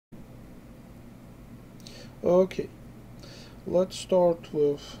Okay, let's start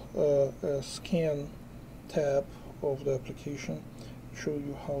with a scan tab of the application, show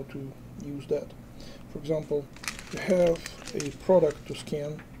you how to use that. For example, you have a product to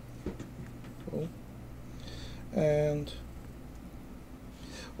scan, and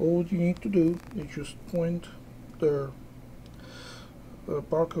all you need to do is just point the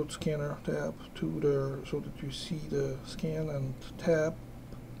barcode scanner tab to there so that you see the scan and tab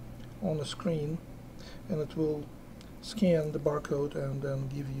on the screen, and it will scan the barcode and then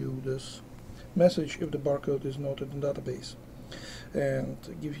give you this message if the barcode is not in the database, and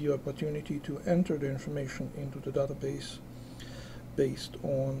give you opportunity to enter the information into the database based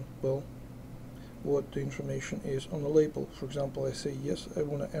on, well, what the information is on the label. For example, I say yes, I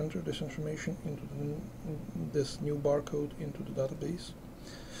want to enter this information into this new barcode into the database,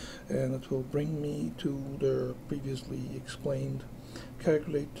 and it will bring me to the previously explained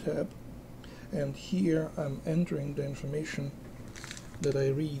calculate tab, and here I'm entering the information that I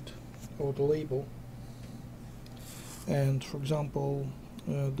read, or the label. And for example,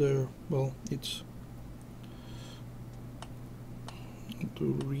 it's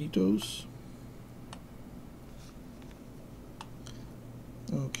Doritos.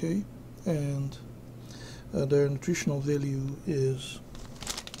 Okay, and their nutritional value is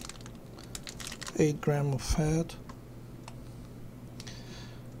 8 grams of fat,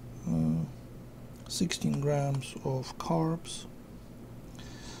 16 grams of carbs,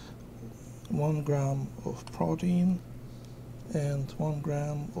 1 gram of protein, and 1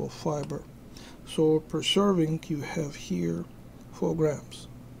 gram of fiber. So per serving you have here 4 grams.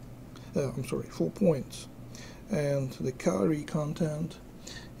 4 points, and the calorie content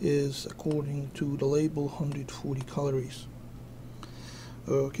is, according to the label, 140 calories.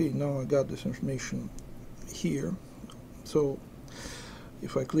 Okay, now I got this information here. So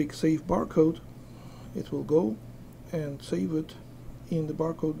if I click Save Barcode, it will go and save it in the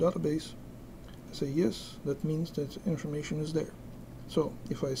barcode database. I say yes, that means that information is there. So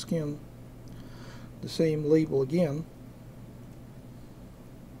if I scan the same label again,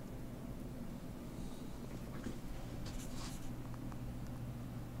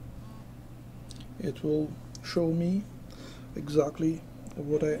 it will show me exactly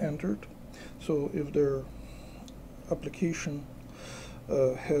what I entered. So if their application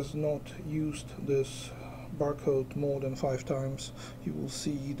has not used this barcode more than 5 times, you will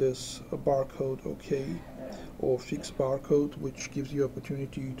see this barcode OK or fix barcode, which gives you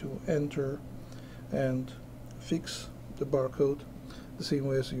opportunity to enter and fix the barcode the same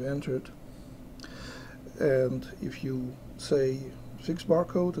way as you entered. And if you say fix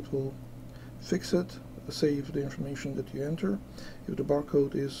barcode, it will fix it, save the information that you enter. If the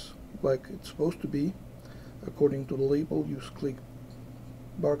barcode is like it's supposed to be according to the label, you click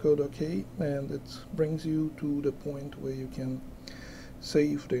barcode OK, and it brings you to the point where you can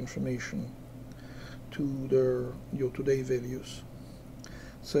save the information to your today values.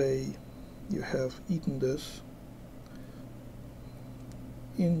 Say you have eaten this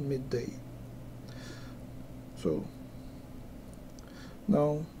in midday, so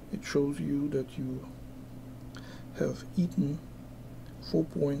now it shows you that you have eaten 4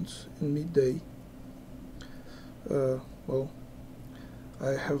 points in midday. Well,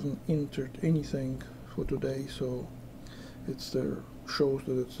 I haven't entered anything for today, so it's there, shows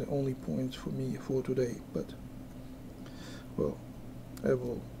that it's the only points for me for today. But well, I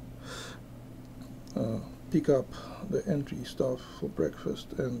will pick up the entry stuff for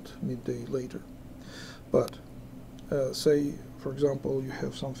breakfast and midday later. But say for example you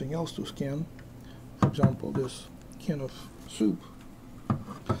have something else to scan, for example this can of soup,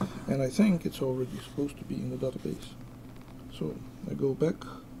 and I think it's already supposed to be in the database. So I go back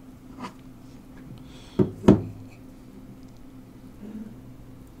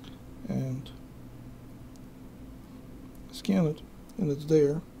and scan it, and it's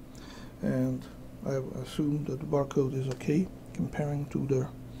there, and I assume that the barcode is okay comparing to the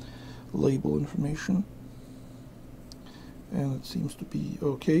label information, and it seems to be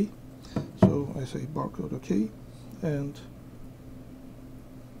okay. So I say barcode okay and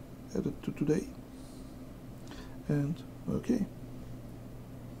add it to today, and okay.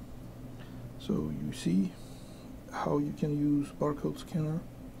 So you see how you can use barcode scanner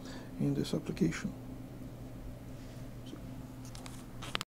in this application.